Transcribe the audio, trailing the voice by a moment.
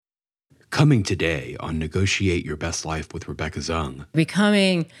Coming today on Negotiate Your Best Life with Rebecca Zung.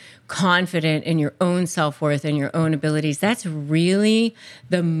 Becoming confident in your own self-worth and your own abilities, that's really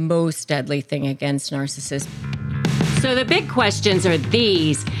the most deadly thing against narcissists. So the big questions are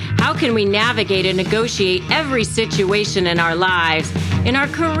these. How can we navigate and negotiate every situation in our lives, in our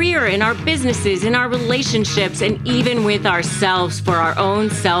career, in our businesses, in our relationships, and even with ourselves for our own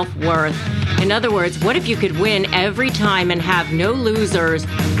self-worth? In other words, what if you could win every time and have no losers?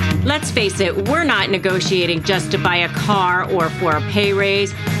 Let's face it, we're not negotiating just to buy a car or for a pay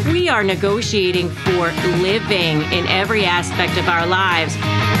raise. We are negotiating for living in every aspect of our lives.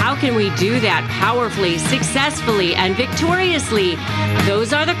 How can we do that powerfully, successfully, and victoriously?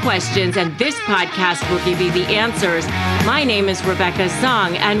 Those are the questions, and this podcast will give you the answers. My name is Rebecca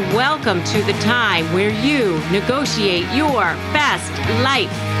Zung, and welcome to the time where you negotiate your best life.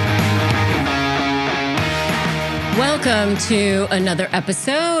 Welcome to another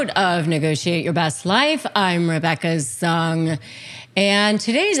episode of Negotiate Your Best Life. I'm Rebecca Zung, and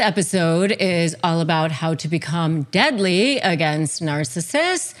today's episode is all about how to become deadly against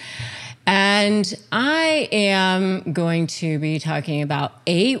narcissists. And I am going to be talking about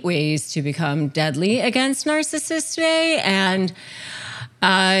 8 ways to become deadly against narcissists today. And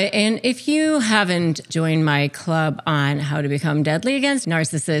if you haven't joined my club on how to become deadly against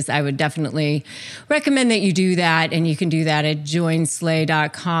narcissists, I would definitely recommend that you do that. And you can do that at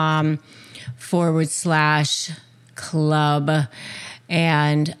joinslay.com/club.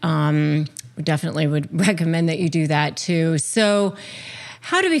 And definitely would recommend that you do that too. So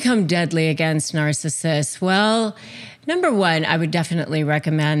how to become deadly against narcissists? Well, number one, I would definitely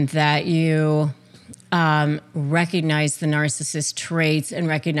recommend that you recognize the narcissist traits and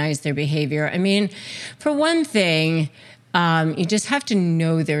recognize their behavior. I mean, for one thing, you just have to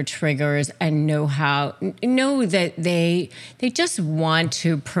know their triggers and know that they just want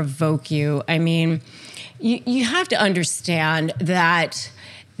to provoke you. I mean, you have to understand that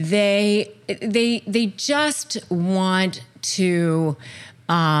they just want to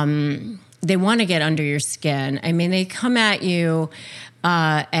they want to get under your skin. I mean, they come at you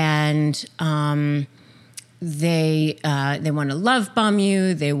and they want to love bomb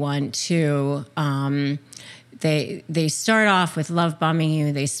you. They want to they start off with love bombing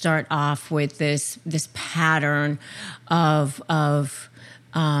you. They start off with this pattern of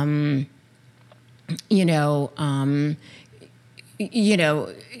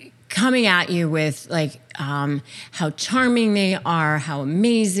coming at you with like how charming they are, how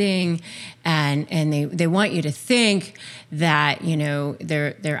amazing, and they want you to think that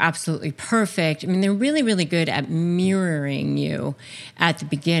they're absolutely perfect. I mean, they're really, really good at mirroring you at the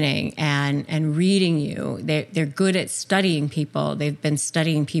beginning and reading you. They're good at studying people. They've been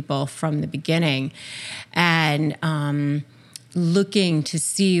studying people from the beginning, and looking to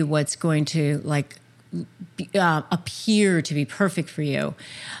see what's going to appear to be perfect for you.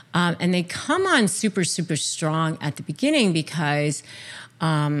 And they come on super, super strong at the beginning because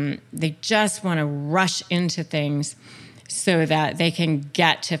they just want to rush into things so that they can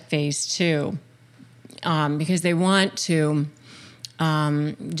get to phase 2, because they want to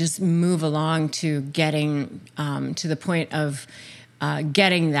just move along to getting to the point of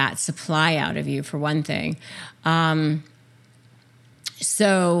getting that supply out of you, for one thing. And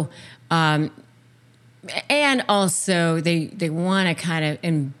also, they want to kind of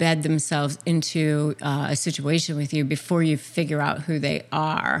embed themselves into a situation with you before you figure out who they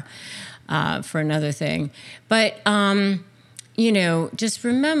are, for another thing. But, just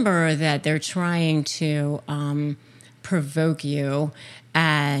remember that they're trying to provoke you.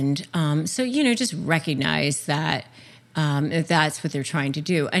 And so just recognize that if that's what they're trying to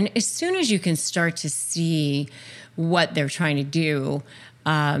do. And as soon as you can start to see what they're trying to do,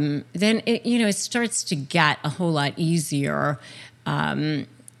 then it starts to get a whole lot easier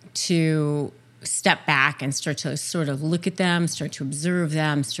to step back and start to sort of look at them, start to observe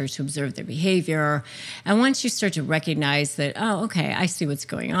them, start to observe their behavior. And once you start to recognize that, oh, okay, I see what's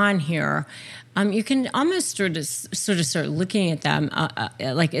going on here, you can almost sort of start looking at them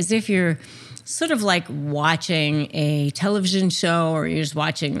like as if you're sort of like watching a television show, or you're just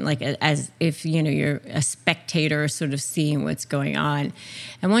watching like as if you're a spectator, sort of seeing what's going on.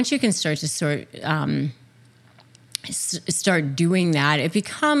 And once you can start to start doing that, it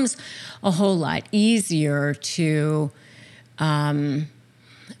becomes a whole lot easier to deal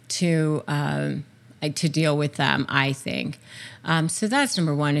with them, I think. So that's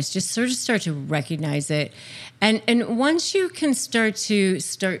number one, is just sort of start to recognize it. And once you can step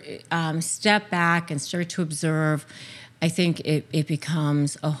back and start to observe, I think it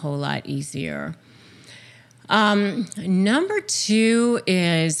becomes a whole lot easier. Number two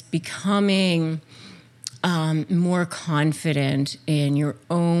is becoming more confident in your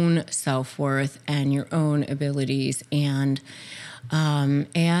own self-worth and your own abilities. And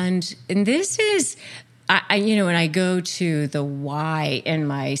this is, when I go to the why in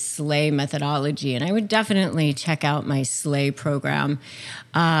my SLAY methodology, and I would definitely check out my SLAY program,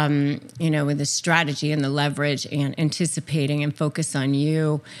 with the strategy and the leverage and anticipating and focus on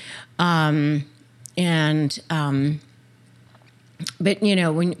you. But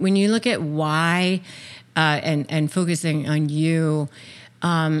when you look at why and focusing on you,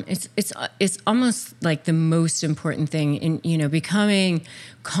 it's almost like the most important thing in becoming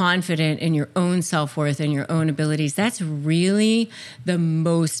confident in your own self-worth and your own abilities. That's really the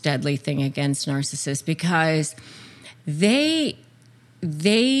most deadly thing against narcissists, because they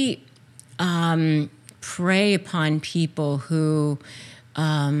prey upon people who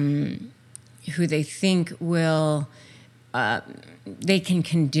they think will they can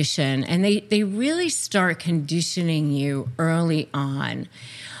condition, and they really start conditioning you early on.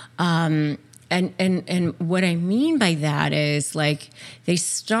 And what I mean by that is, like, they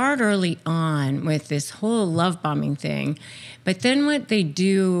start early on with this whole love bombing thing, but then what they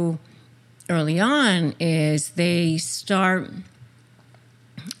do early on is they start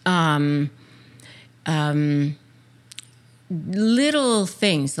little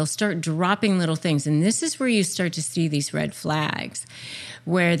things. They'll start dropping little things. And this is where you start to see these red flags,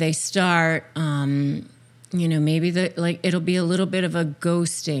 where they start, maybe it'll be a little bit of a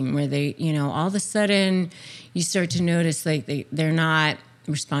ghosting, where they, all of a sudden you start to notice like they're not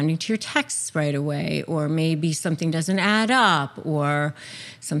responding to your texts right away, or maybe something doesn't add up, or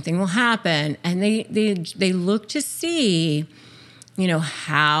something will happen. And they look to see,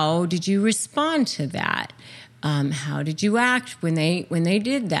 how did you respond to that? How did you act when they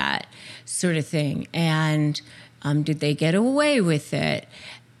did that sort of thing? And did they get away with it?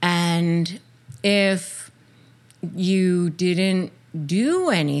 And if you didn't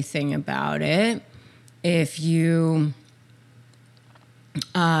do anything about it, if you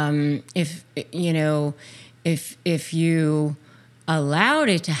allowed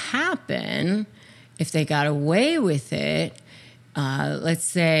it to happen, if they got away with it, let's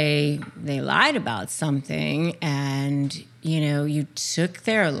say they lied about something, and you took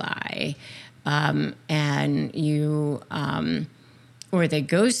their lie, and you or they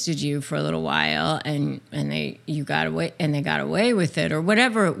ghosted you for a little while, and they got away with it, or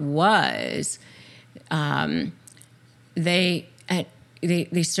whatever it was. They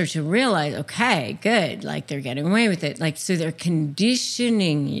start to realize, okay, good, like they're getting away with it, like, so they're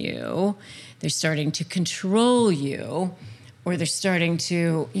conditioning you, they're starting to control you. Or they're starting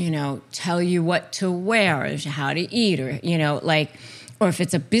to, tell you what to wear, or how to eat, or, or if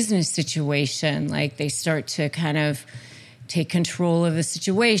it's a business situation, like they start to kind of take control of the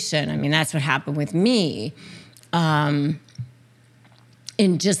situation. I mean, that's what happened with me, in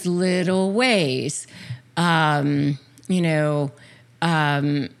just little ways, and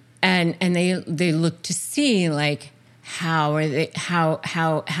they look to see, like, how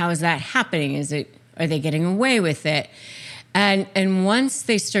is that happening? Are they getting away with it? And once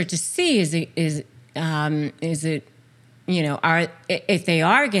they start to see, if they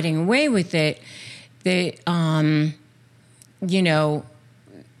are getting away with it, if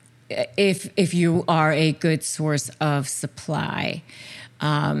you are a good source of supply,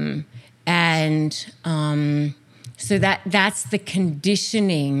 so that's the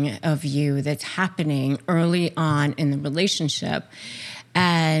conditioning of you that's happening early on in the relationship,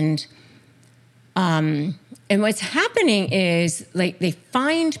 and what's happening is, like, they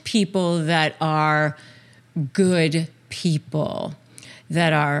find people that are good people,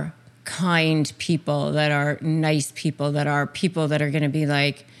 that are kind people, that are nice people, that are people that are going to be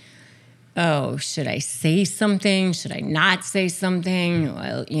like, oh, should I say something? Should I not say something?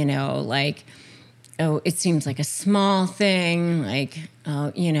 Well, oh, it seems like a small thing, like,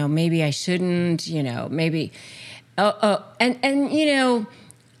 maybe I shouldn't, maybe,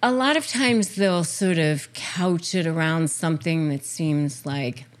 a lot of times they'll sort of couch it around something that seems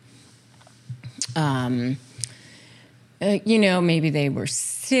like, maybe they were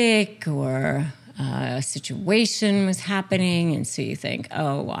sick, or a situation was happening, and so you think,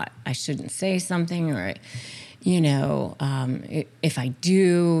 oh, I shouldn't say something, or, if I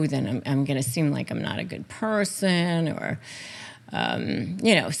do, then I'm going to seem like I'm not a good person, or,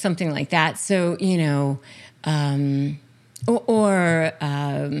 something like that. So, or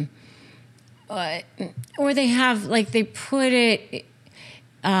they have, like, they put it,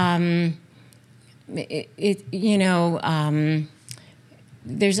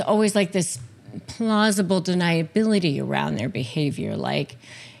 there's always like this plausible deniability around their behavior, like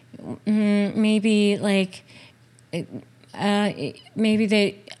maybe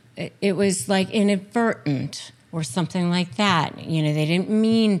it was like inadvertent or something like that. They didn't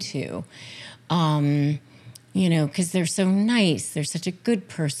mean to. Because they're so nice, they're such a good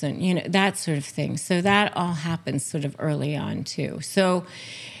person, that sort of thing. So that all happens sort of early on too. So,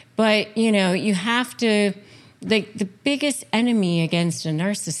 but, you have to, the biggest enemy against a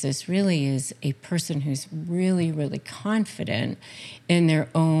narcissist really is a person who's really, really confident in their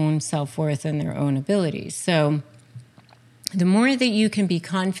own self-worth and their own abilities. So the more that you can be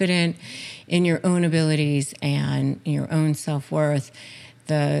confident in your own abilities and your own self-worth,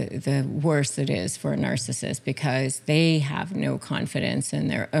 the worse it is for a narcissist, because they have no confidence in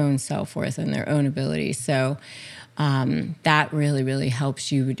their own self-worth and their own abilities. So that really, really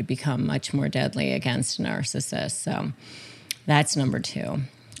helps you to become much more deadly against a narcissist. So that's number 2.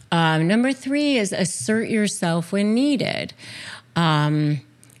 Number 3 is assert yourself when needed. And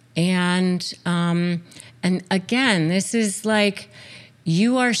again, this is like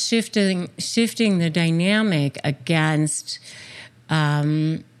you are shifting the dynamic against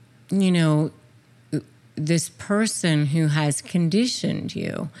this person who has conditioned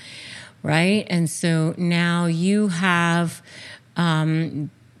you, right? And so now you have,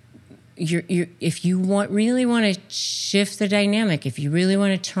 if you really want to shift the dynamic, if you really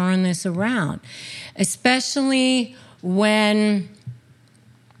want to turn this around, especially when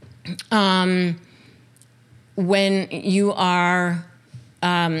you are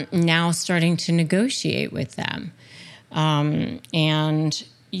now starting to negotiate with them. And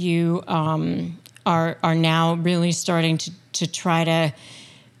you are now really starting to try to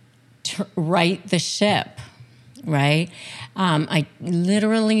right the ship, right? I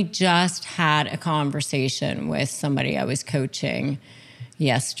literally just had a conversation with somebody I was coaching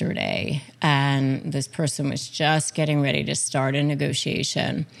yesterday, and this person was just getting ready to start a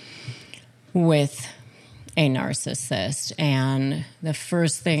negotiation with a narcissist, and the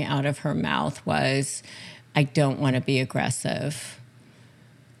first thing out of her mouth was, I don't want to be aggressive.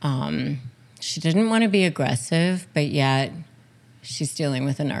 She didn't want to be aggressive, but yet she's dealing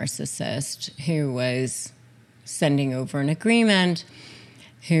with a narcissist who was sending over an agreement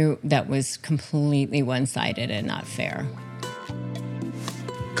that was completely one-sided and not fair.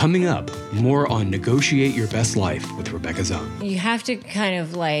 Coming up, more on Negotiate Your Best Life with Rebecca Zung. You have to kind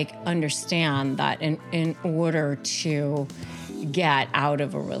of understand that in order to get out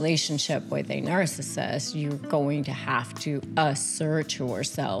of a relationship with a narcissist, you're going to have to assert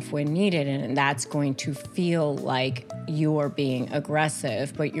yourself when needed, and that's going to feel like you're being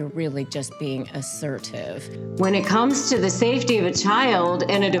aggressive, but you're really just being assertive. When it comes to the safety of a child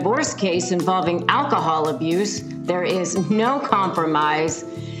in a divorce case involving alcohol abuse, there is no compromise.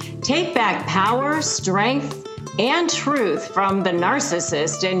 Take back power, strength, and truth from the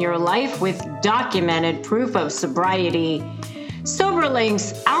narcissist in your life with documented proof of sobriety.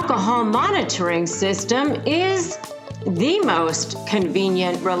 SoberLink's alcohol monitoring system is the most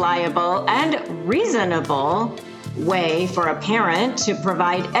convenient, reliable, and reasonable way for a parent to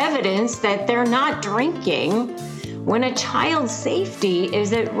provide evidence that they're not drinking when a child's safety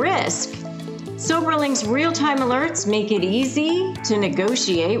is at risk. SoberLink's real-time alerts make it easy to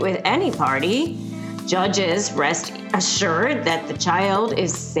negotiate with any party. Judges rest assured that the child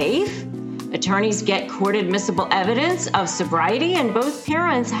is safe. Attorneys get court-admissible evidence of sobriety, and both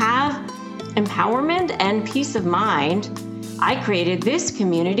parents have empowerment and peace of mind. I created this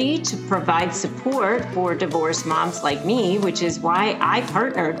community to provide support for divorced moms like me, which is why I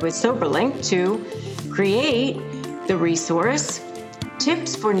partnered with SoberLink to create the resource,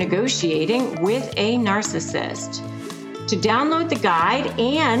 Tips for Negotiating with a Narcissist. To download the guide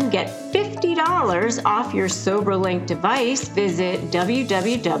and get $50 off your SoberLink device, visit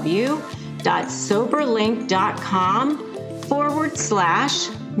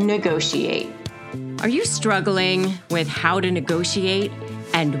www.soberlink.com/negotiate. Are you struggling with how to negotiate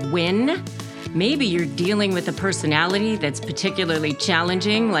and win? Maybe you're dealing with a personality that's particularly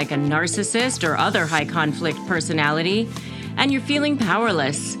challenging, like a narcissist or other high-conflict personality, and you're feeling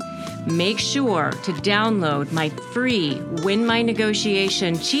powerless. Make sure to download my free Win My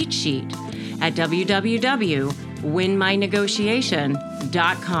Negotiation cheat sheet at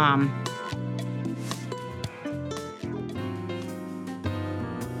www.winmynegotiation.com.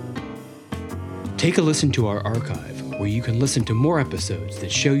 Take a listen to our archive, where you can listen to more episodes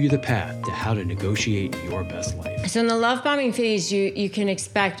that show you the path to how to negotiate your best life. So in the love bombing phase, you can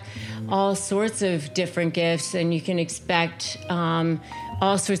expect all sorts of different gifts, and you can expect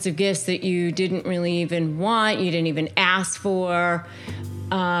all sorts of gifts that you didn't really even want, you didn't even ask for,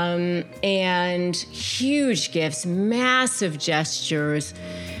 and huge gifts, massive gestures.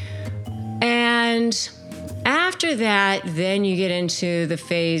 And after that, then you get into the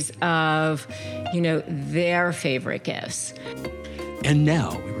phase of, their favorite gifts. And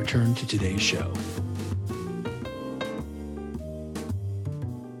now we return to today's show.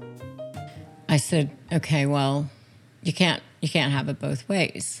 I said, okay, well, you can't have it both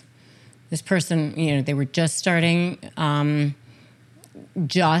ways. This person, they were just starting a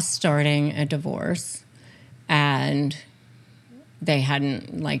divorce, and they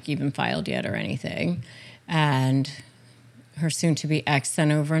hadn't even filed yet or anything. And her soon-to-be ex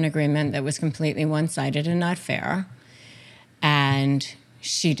sent over an agreement that was completely one-sided and not fair. And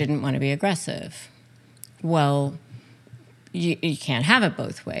she didn't want to be aggressive. Well, you can't have it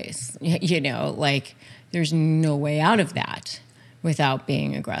both ways. There's no way out of that without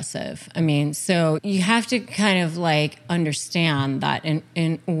being aggressive. So you have to kind of understand that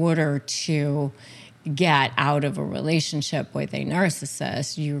in order to get out of a relationship with a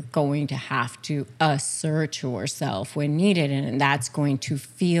narcissist, you're going to have to assert yourself when needed. And that's going to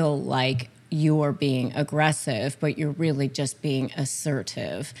feel like you're being aggressive, but you're really just being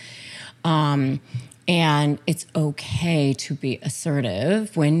assertive. And it's okay to be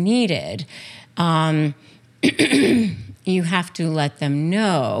assertive when needed. You have to let them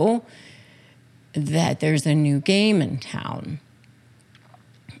know that there's a new game in town.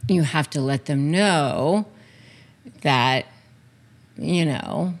 You have to let them know that,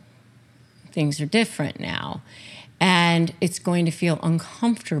 things are different now. And it's going to feel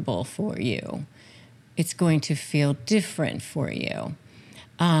uncomfortable for you. It's going to feel different for you.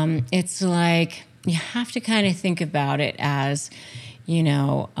 It's like you have to kind of think about it as,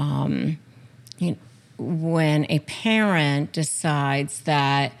 when a parent decides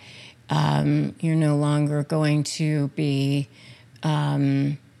that you're no longer going to be,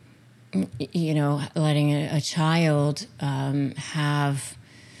 letting a child have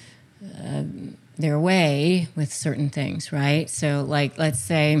their way with certain things, right? So, let's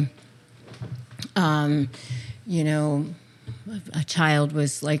say, a child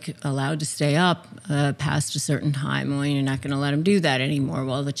was allowed to stay up past a certain time. Well, you're not going to let them do that anymore.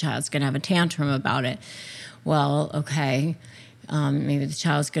 Well, the child's going to have a tantrum about it. Well, okay, maybe the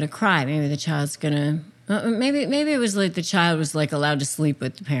child's going to cry. Maybe the child's going to. Maybe it was the child was allowed to sleep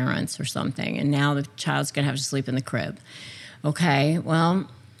with the parents or something, and now the child's going to have to sleep in the crib. Okay, well,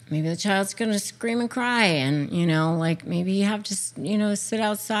 maybe the child's going to scream and cry, and maybe you have to sit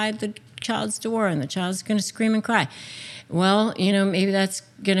outside the child's door, and the child's going to scream and cry. Well, maybe that's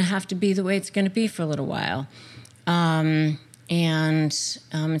going to have to be the way it's going to be for a little while, and it's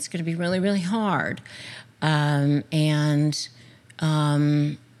going to be really, really hard, and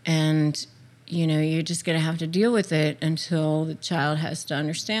you're just going to have to deal with it until the child has to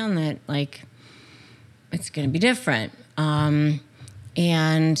understand that, it's going to be different. And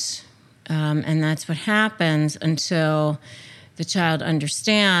that's what happens until the child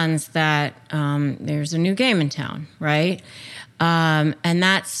understands that there's a new game in town, right? And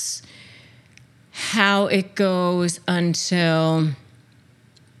that's how it goes until,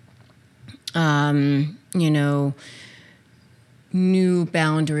 new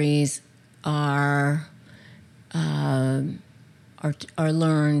boundaries are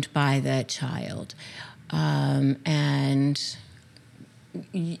learned by the child, and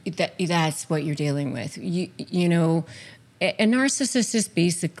that's what you're dealing with. A narcissist is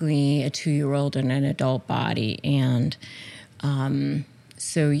basically a 2-year-old in an adult body, and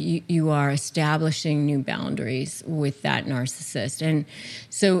so you are establishing new boundaries with that narcissist. And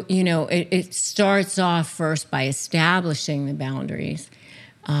so, it starts off first by establishing the boundaries.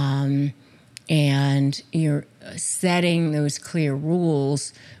 And you're setting those clear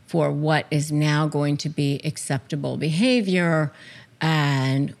rules for what is now going to be acceptable behavior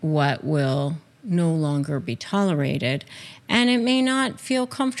and what will no longer be tolerated. And it may not feel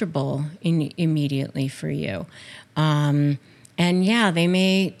comfortable immediately for you. And they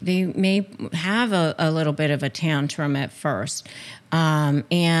may have a little bit of a tantrum at first. And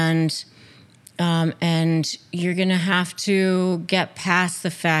you're going to have to get past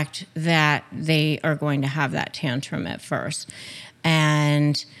the fact that they are going to have that tantrum at first.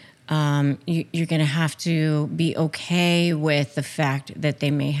 And you're going to have to be okay with the fact that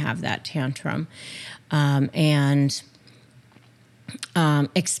they may have that tantrum, and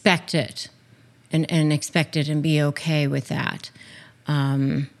expect it, and expect it and be okay with that.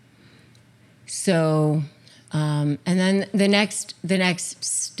 And then the next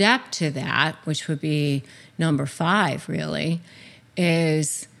step to that, which would be number 5, really,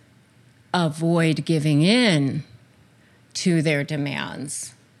 is avoid giving in to their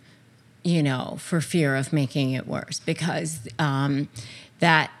demands, for fear of making it worse, because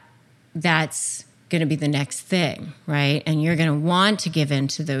that's going to be the next thing, right? And you're going to want to give in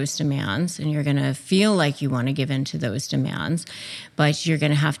to those demands, and you're going to feel like you want to give in to those demands, but you're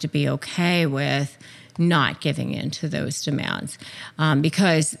going to have to be okay with not giving in to those demands.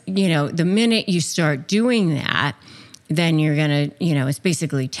 Because, the minute you start doing that, then you're going to, it's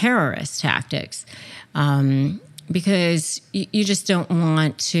basically terrorist tactics. Because you just don't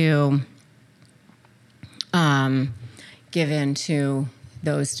want to give in to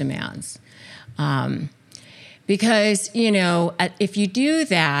those demands. Because, if you do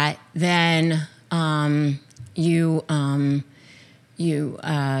that, then you are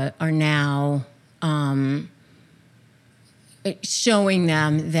now showing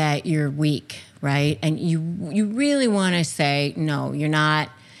them that you're weak, right? And you really want to say, no, you're not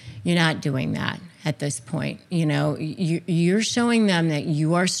doing that at this point. You're showing them that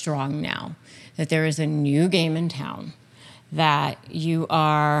you are strong now, that there is a new game in town, that you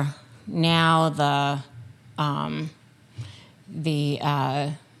are now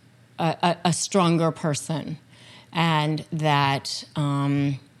a stronger person, and that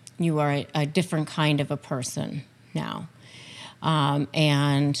you are a different kind of a person now,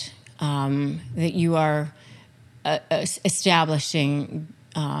 and that you are establishing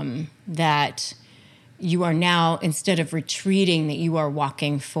that you are now, instead of retreating, that you are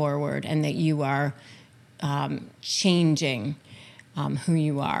walking forward, and that you are changing who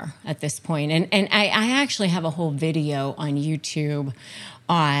you are at this point. And I actually have a whole video on YouTube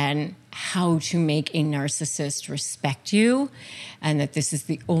on how to make a narcissist respect you, and that this is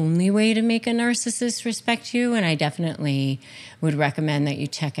the only way to make a narcissist respect you. And I definitely would recommend that you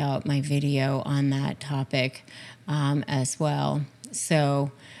check out my video on that topic as well.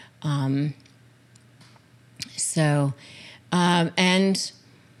 And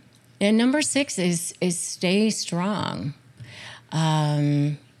number 6 is stay strong.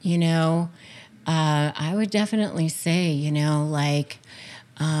 I would definitely say,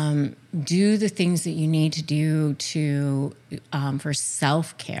 do the things that you need to do for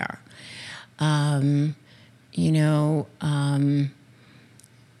self-care. One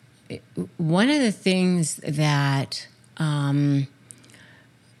of the things that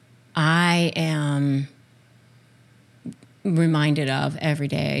I am reminded of every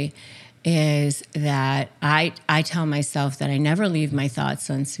day is that I tell myself that I never leave my thoughts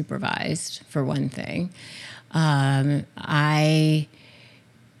unsupervised, for one thing. I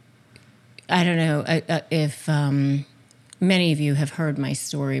don't know if many of you have heard my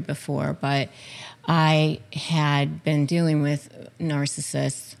story before, but I had been dealing with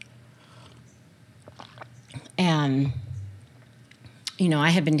narcissists, and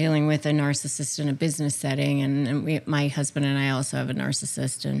I had been dealing with a narcissist in a business setting, and my husband and I also have a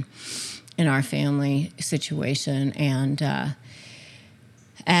narcissist in our family situation, and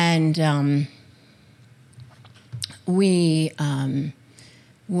we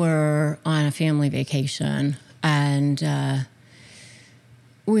were on a family vacation, and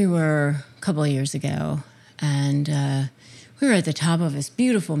we were a couple of years ago, and we were at the top of this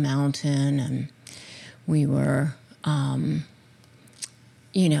beautiful mountain, and we were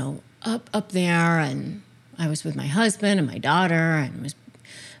up there, and I was with my husband and my daughter, and it was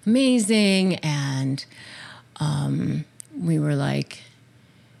amazing. And we were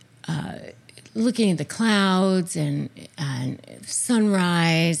looking at the clouds and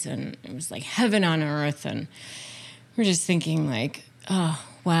sunrise, and it was like heaven on earth. And we're just thinking oh,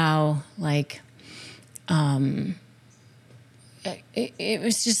 wow, it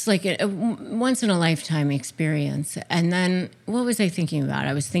was just like a once-in-a-lifetime experience. And then what was I thinking about?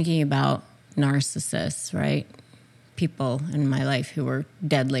 I was thinking about narcissists, right? People in my life who were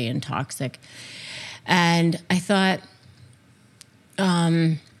deadly and toxic. And I thought,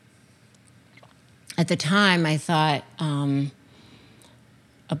 at the time, I thought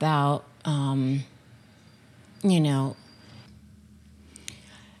about, I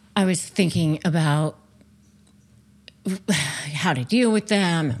was thinking about how to deal with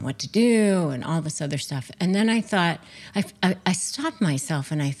them and what to do and all this other stuff. And then I thought, I stopped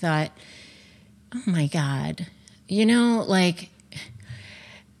myself and I thought,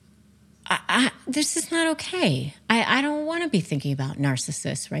 this is not okay. I don't want to be thinking about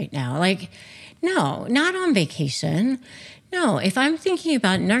narcissists right now. Like, no, not on vacation. No, if I'm thinking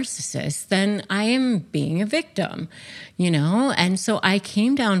about narcissists, then I am being a victim, And so I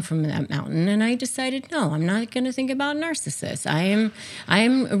came down from that mountain and I decided, no, I'm not going to think about narcissists. I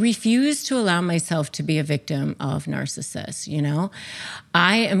am refuse to allow myself to be a victim of narcissists,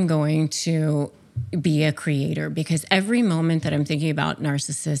 I am going to be a creator, because every moment that I'm thinking about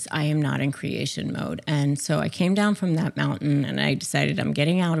narcissists, I am not in creation mode. And so I came down from that mountain and I decided I'm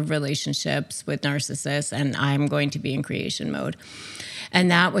getting out of relationships with narcissists and I'm going to be in creation mode. And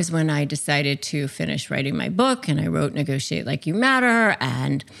that was when I decided to finish writing my book, and I wrote Negotiate Like You Matter,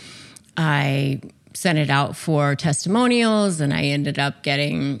 and I sent it out for testimonials, and I ended up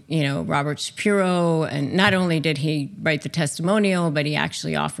getting, Robert Shapiro. And not only did he write the testimonial, but he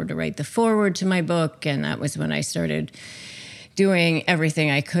actually offered to write the foreword to my book. And that was when I started doing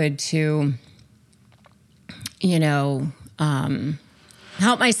everything I could to,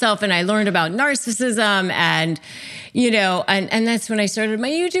 help myself. And I learned about narcissism and, and that's when I started my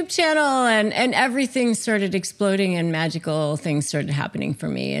YouTube channel, and everything started exploding and magical things started happening for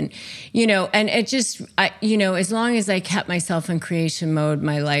me. And, and it just, as long as I kept myself in creation mode,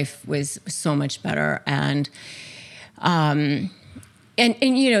 my life was so much better. And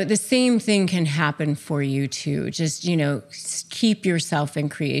the same thing can happen for you too. Just, keep yourself in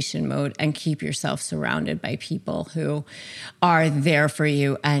creation mode and keep yourself surrounded by people who are there for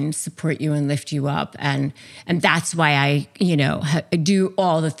you and support you and lift you up. And that's why I, do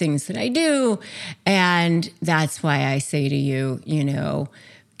all the things that I do. And that's why I say to you,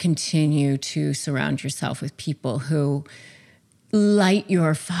 continue to surround yourself with people who light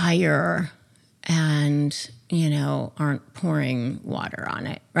your fire and, aren't pouring water on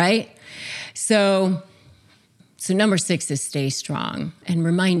it, right? So number 6 is stay strong and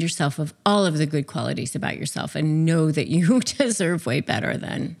remind yourself of all of the good qualities about yourself and know that you deserve way better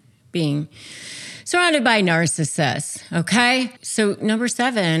than being surrounded by narcissists, okay? So number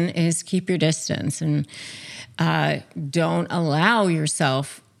 7 is keep your distance and don't allow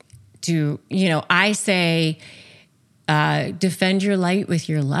yourself to, I say defend your light with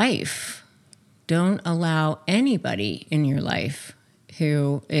your life. Don't allow anybody in your life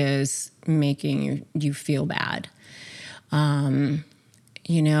who is making you feel bad.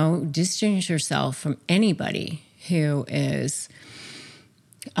 Distance yourself from anybody who is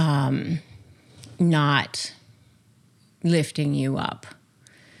not lifting you up.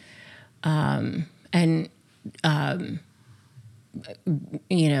 In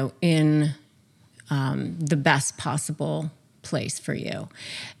the best possible place for you.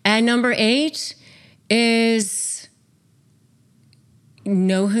 And number 8 is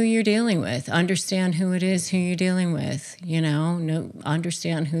know who you're dealing with. Understand who it is who you're dealing with.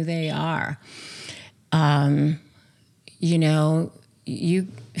 Understand who they are. They are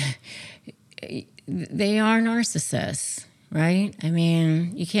narcissists, right? I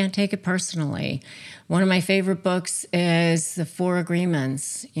mean, you can't take it personally. One of my favorite books is The 4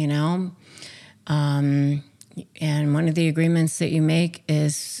 Agreements, and one of the agreements that you make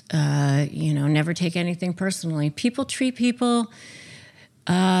is, never take anything personally. People treat people,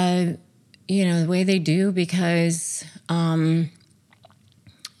 the way they do because, of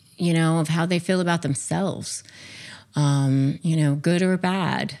how they feel about themselves, good or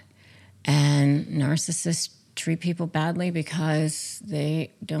bad. And narcissists treat people badly because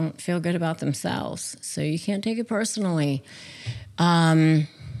they don't feel good about themselves. So you can't take it personally.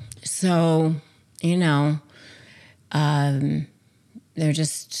 They're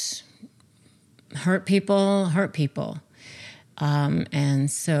just hurt people.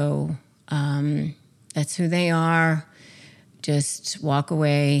 And so that's who they are. Just walk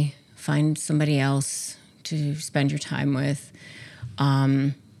away, find somebody else to spend your time with.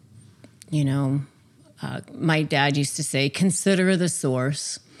 My dad used to say, consider the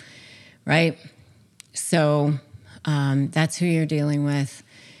source, right? So that's who you're dealing with.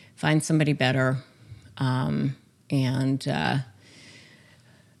 Find somebody better.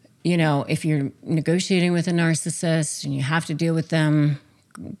 If you're negotiating with a narcissist and you have to deal with them,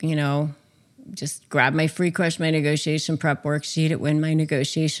 just grab my free Crush My Negotiation prep worksheet at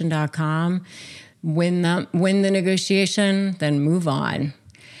winmynegotiation.com. Win the negotiation, then move on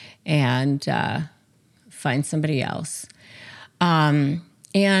and find somebody else.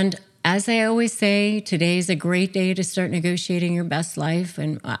 And as I always say, today's a great day to start negotiating your best life.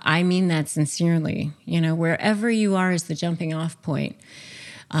 And I mean that sincerely. Wherever you are is the jumping off point.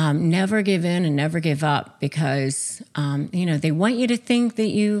 Never give in and never give up because, they want you to think that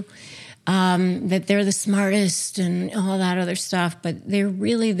you that they're the smartest and all that other stuff, but they're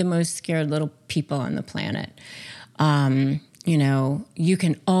really the most scared little people on the planet. You know, you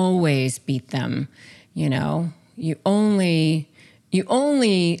can always beat them. You know, you only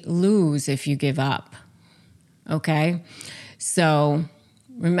lose if you give up. Okay? So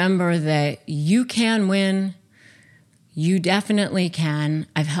remember that you can win. You definitely can.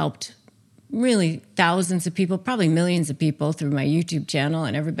 I've helped really thousands of people, probably millions of people through my YouTube channel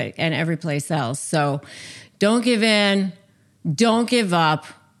and every place else. So don't give in. Don't give up.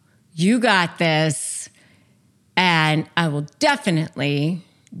 You got this. And I will definitely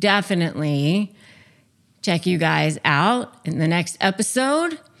check you guys out in the next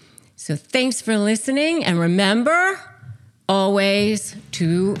episode. So thanks for listening. And remember, always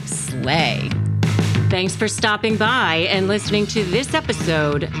to slay. Thanks for stopping by and listening to this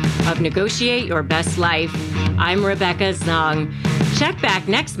episode of Negotiate Your Best Life. I'm Rebecca Zung. Check back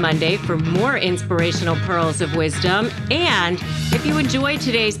next Monday for more inspirational pearls of wisdom. And if you enjoyed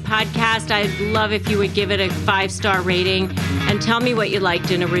today's podcast, I'd love if you would give it a 5-star rating and tell me what you liked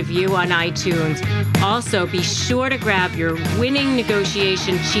in a review on iTunes. Also, be sure to grab your winning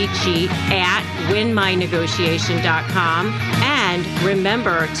negotiation cheat sheet at winmynegotiation.com. And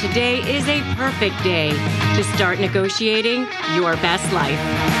remember, today is a perfect day to start negotiating your best life.